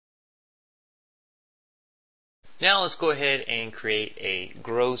Now let's go ahead and create a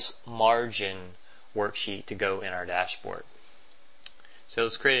gross margin worksheet to go in our dashboard. So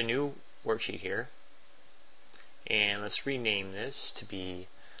let's create a new worksheet here, and let's rename this to be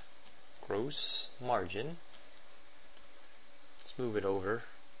gross margin. Let's move it over.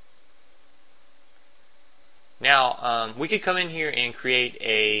 Now we could come in here and create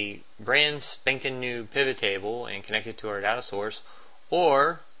a brand spanking new pivot table and connect it to our data source,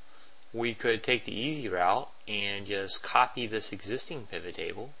 or we could take the easy route and just copy this existing pivot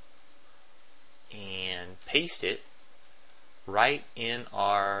table and paste it right in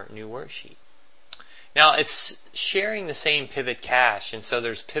our new worksheet. Now it's sharing the same pivot cache, and so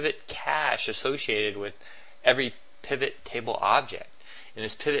there's pivot cache associated with every pivot table object, and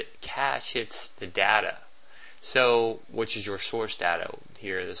this pivot cache hits the data, so which is your source data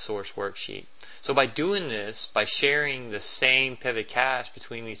here, the source worksheet. So by doing this, by sharing the same pivot cache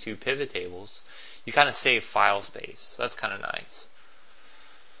between these two pivot tables, you kind of save file space. So that's kind of nice.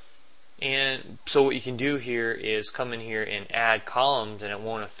 And so what you can do here is come in here and add columns, and it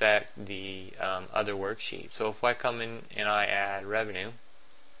won't affect the other worksheet. So if I come in and I add revenue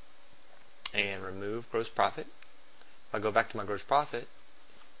and remove gross profit, if I go back to my gross profit,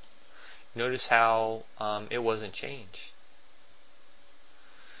 notice how it wasn't changed.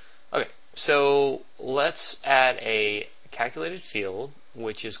 Okay, so let's add a calculated field,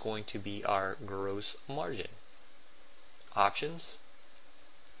 which is going to be our gross margin. Options,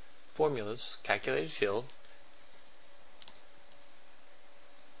 formulas, calculated field.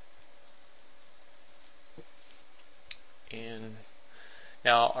 And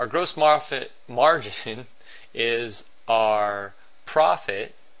now our gross profit margin is our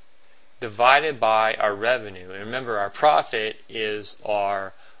profit divided by our revenue. And remember, our profit is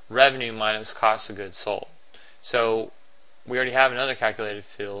our revenue minus cost of goods sold. So we already have another calculated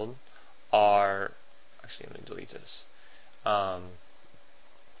field, actually let me delete this,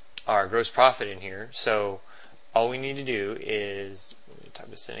 our gross profit in here. So all we need to do is, let me type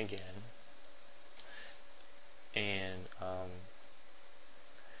this in again, and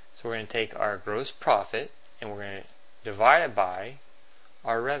so we're going to take our gross profit and we're going to divide it by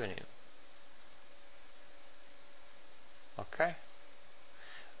our revenue. Okay.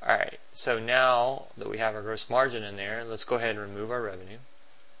 Alright, so now that we have our gross margin in there, let's go ahead and remove our revenue.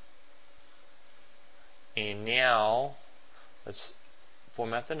 And now let's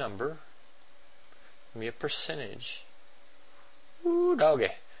format the number. Give me a percentage. Ooh, doggy.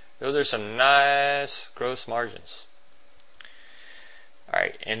 Those are some nice gross margins.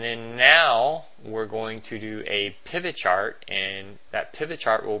 Alright, and then now we're going to do a pivot chart, and that pivot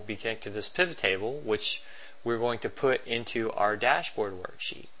chart will be connected to this pivot table, which we're going to put into our dashboard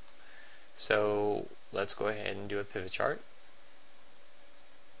worksheet. So let's go ahead and do a pivot chart.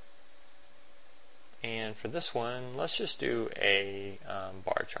 And for this one, let's just do a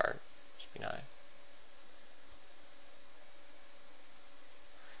bar chart. Just be nice.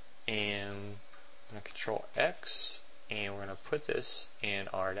 And I'm going to Control X, and we're going to put this in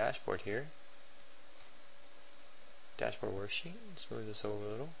our dashboard here. Dashboard worksheet. Let's move this over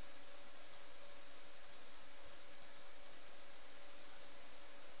a little.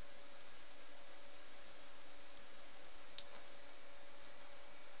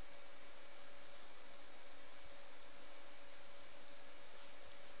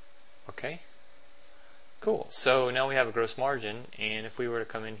 Okay, cool. So now we have a gross margin, and if we were to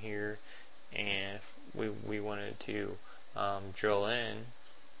come in here and if we wanted to drill in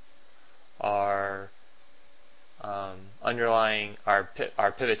our underlying our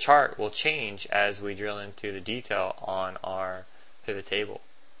pivot chart will change as we drill into the detail on our pivot table.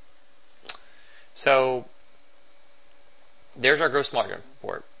 So there's our gross margin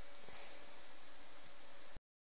report.